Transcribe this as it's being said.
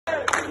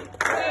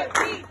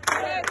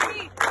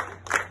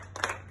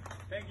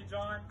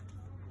Mark.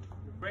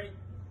 You're great.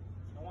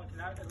 No one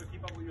can ever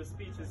keep up with your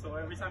speeches, so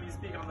every time you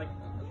speak, I'm like,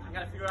 I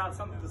gotta figure out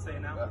something to say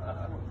now.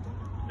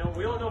 You know,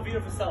 we all know Vito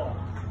Fossella.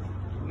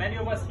 Many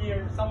of us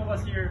here, some of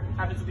us here,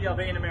 happen to be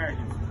Albanian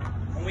Americans.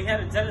 When we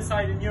had a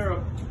genocide in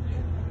Europe,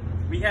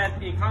 we had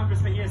a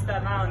congressman here in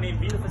Staten Island named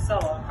Vito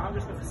Fossella,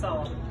 Congressman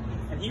Fossella,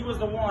 and he was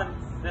the one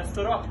that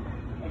stood up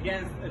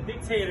against a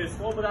dictator,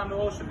 Slobodan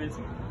Milosevic,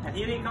 and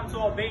he didn't come to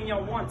Albania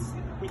once,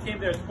 he came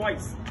there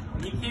twice.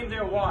 And he came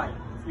there why?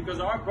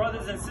 Because our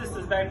brothers and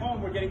sisters back home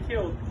were getting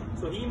killed,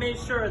 so he made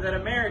sure that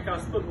America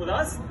stood with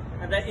us,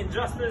 and that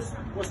injustice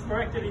was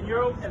corrected in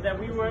Europe, and that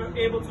we were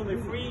able to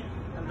live free,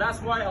 and that's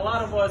why a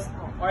lot of us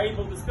are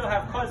able to still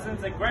have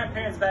cousins and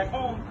grandparents back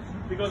home,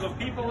 because of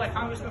people like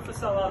Congressman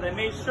Fossella that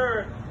made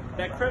sure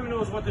that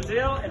criminals went to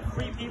jail and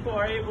free people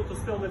are able to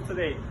still live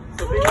today.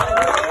 So big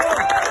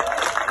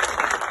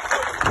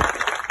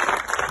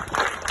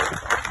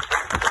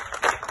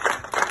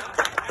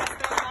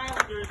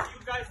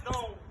you guys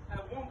know,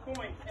 at one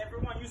point,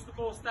 everyone used to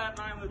call Staten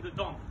Island the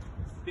dump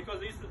because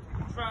they used to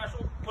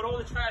put all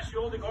the trash,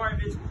 all the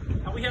garbage,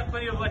 and we had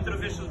plenty of elected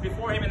officials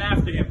before him and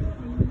after him.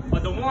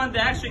 But the one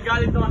that actually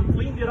got it done,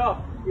 cleaned it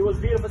up, it was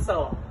Vito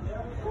Fossella.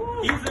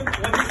 When he said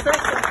something,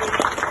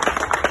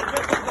 he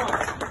gets it done.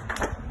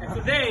 And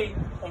today,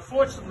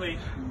 unfortunately,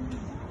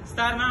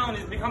 Staten Island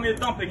is becoming a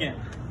dump again.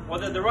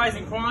 Whether the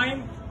rising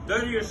crime,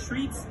 dirtier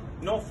streets,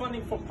 no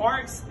funding for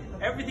parks,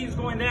 everything's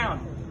going down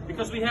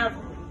because we have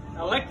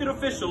elected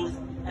officials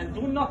and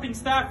do-nothing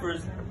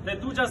staffers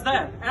that do just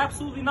that.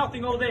 Absolutely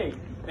nothing all day.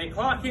 They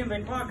clock in,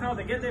 they clock out,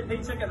 they get their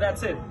paycheck, and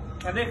that's it.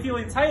 And they feel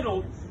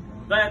entitled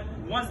that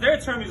once their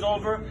term is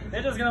over,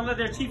 they're just going to let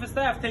their chief of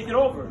staff take it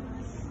over.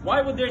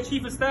 Why would their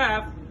chief of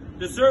staff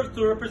deserve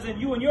to represent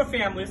you and your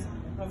families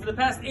when for the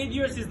past 8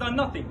 years he's done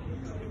nothing?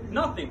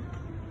 Nothing.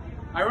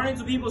 I run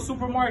into people,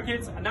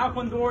 supermarkets, knock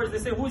on doors, they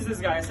say, who is this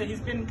guy? I say, he's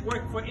been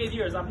working for 8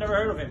 years, I've never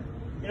heard of him.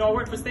 You know, I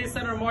work for State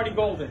Senator Marty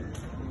Golden.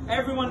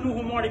 Everyone knew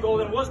who Marty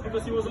Golden was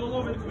because he was all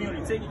over the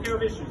community, taking care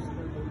of issues.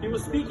 He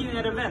was speaking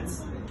at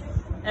events.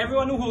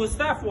 Everyone knew who his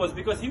staff was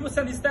because he would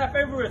send his staff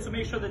everywhere to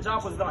make sure the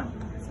job was done.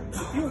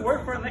 If you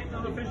work for an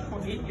elected official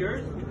for 8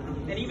 years,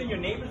 and even your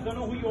neighbors don't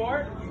know who you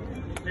are,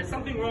 there's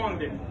something wrong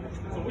there.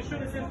 So we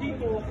shouldn't send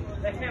people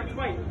that can't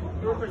fight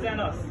to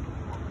represent us.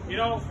 You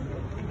know,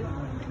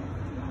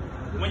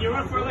 when you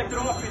run for elected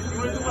office, you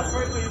want to do what's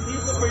right for your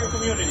people, for your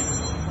community.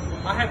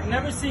 I have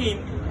never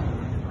seen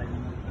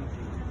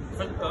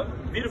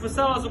Vito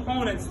Fossella's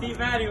opponent, Steve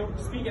Matthew,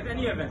 speak at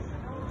any event.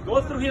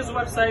 Go through his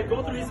website,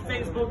 go through his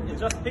Facebook, it's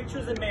just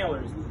pictures and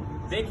mailers.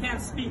 They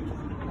can't speak.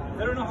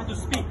 They don't know how to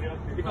speak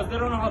because they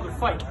don't know how to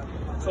fight.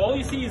 So all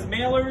you see is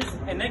mailers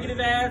and negative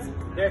ads.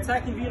 They're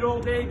attacking Vito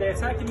all day, they're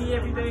attacking me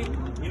every day.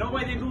 You know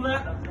why they do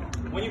that?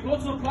 When you go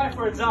to apply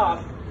for a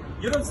job,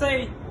 you don't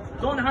say,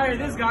 don't hire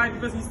this guy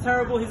because he's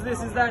terrible, he's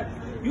this, he's that.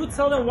 You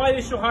tell them why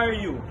they should hire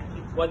you.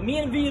 What me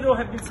and Vito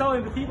have been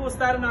telling the people of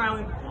Staten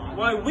Island,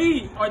 why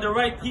we are the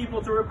right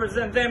people to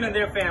represent them and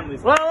their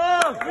families. Because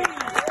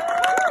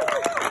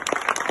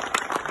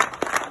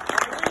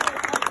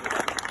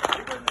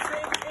the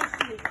same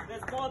issue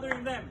that's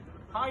bothering them,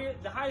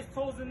 the highest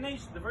tolls in the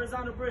nation, the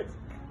Verrazano Bridge,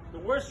 the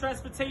worst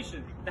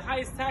transportation, the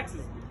highest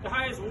taxes, the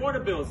highest water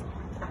bills,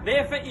 it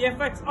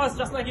affects us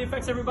just like it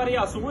affects everybody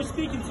else. So we're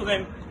speaking to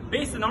them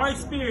based on our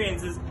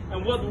experiences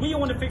and what we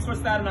want to fix for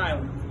Staten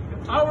Island.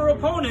 Our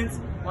opponents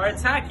are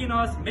attacking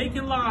us,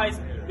 making lies,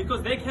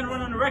 because they can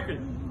run on the record.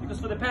 Because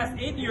for the past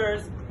 8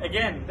 years,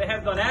 again, they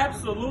have done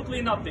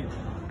absolutely nothing.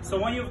 So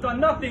when you've done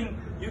nothing,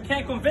 you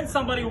can't convince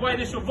somebody why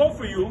they should vote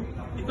for you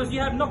because you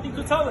have nothing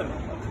to tell them.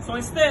 So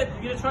instead,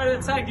 you're going to try to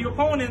attack the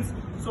opponents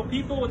so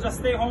people will just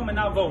stay home and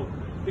not vote.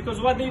 Because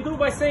what they do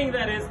by saying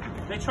that is,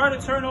 they try to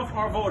turn off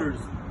our voters.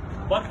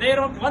 But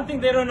one thing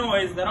they don't know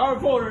is that our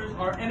voters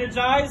are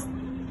energized,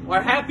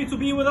 are happy to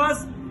be with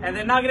us, and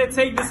they're not going to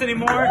take this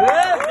anymore. The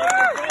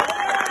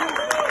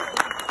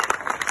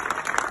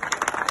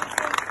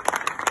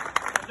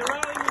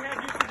rally we had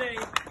here today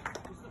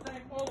is to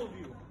thank all of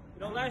you. You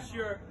know, last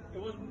year,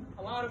 it was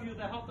a lot of you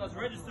that helped us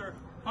register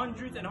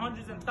hundreds and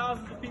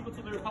thousands of people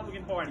to the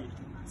Republican Party.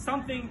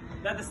 Something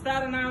that the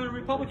Staten Island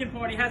Republican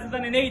Party hasn't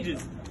done in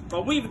ages,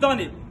 but we've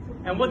done it.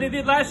 And what they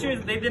did last year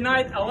is they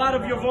denied a lot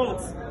of your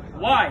votes.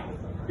 Why?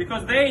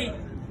 Because they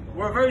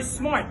were very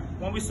smart.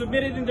 When we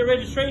submitted in the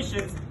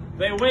registrations,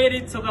 they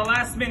waited till the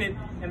last minute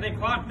and they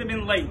clocked them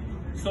in late.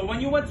 So when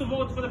you went to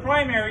vote for the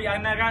primary,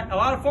 and I got a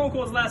lot of phone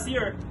calls last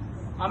year,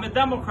 I'm a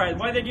Democrat,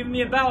 why are they giving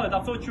me a ballot?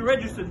 I thought you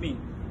registered me.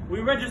 We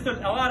registered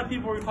a lot of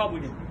people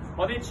Republican.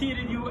 Well, they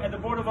cheated you at the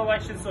Board of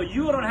Elections, so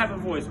you don't have a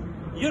voice.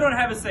 You don't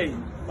have a say.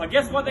 But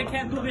guess what they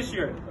can't do this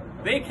year?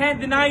 They can't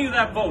deny you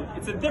that vote.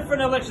 It's a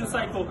different election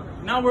cycle.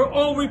 Now we're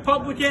all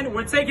Republican.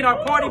 We're taking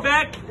our party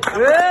back.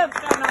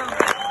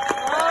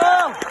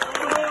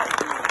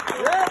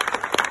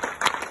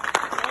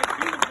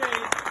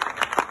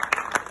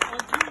 On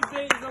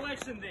Tuesday is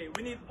election day.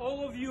 We need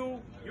all of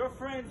you, your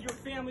friends, your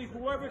family,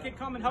 whoever can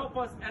come and help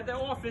us at the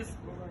office.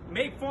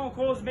 Make phone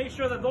calls. Make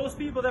sure that those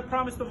people that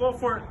promised to vote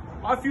for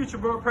our future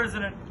borough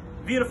president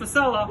Vito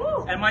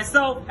Fasella, and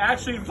myself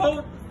actually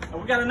vote.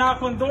 And we got to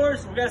knock on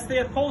doors. We got to stay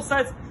at poll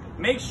sites.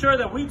 Make sure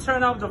that we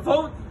turn out the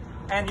vote.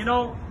 And you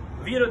know,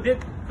 Vito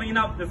did clean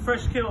up the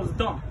fresh kills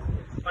dump.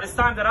 But it's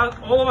time that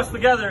all of us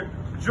together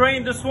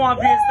drain the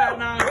swamp here in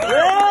Staten Island.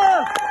 Yeah!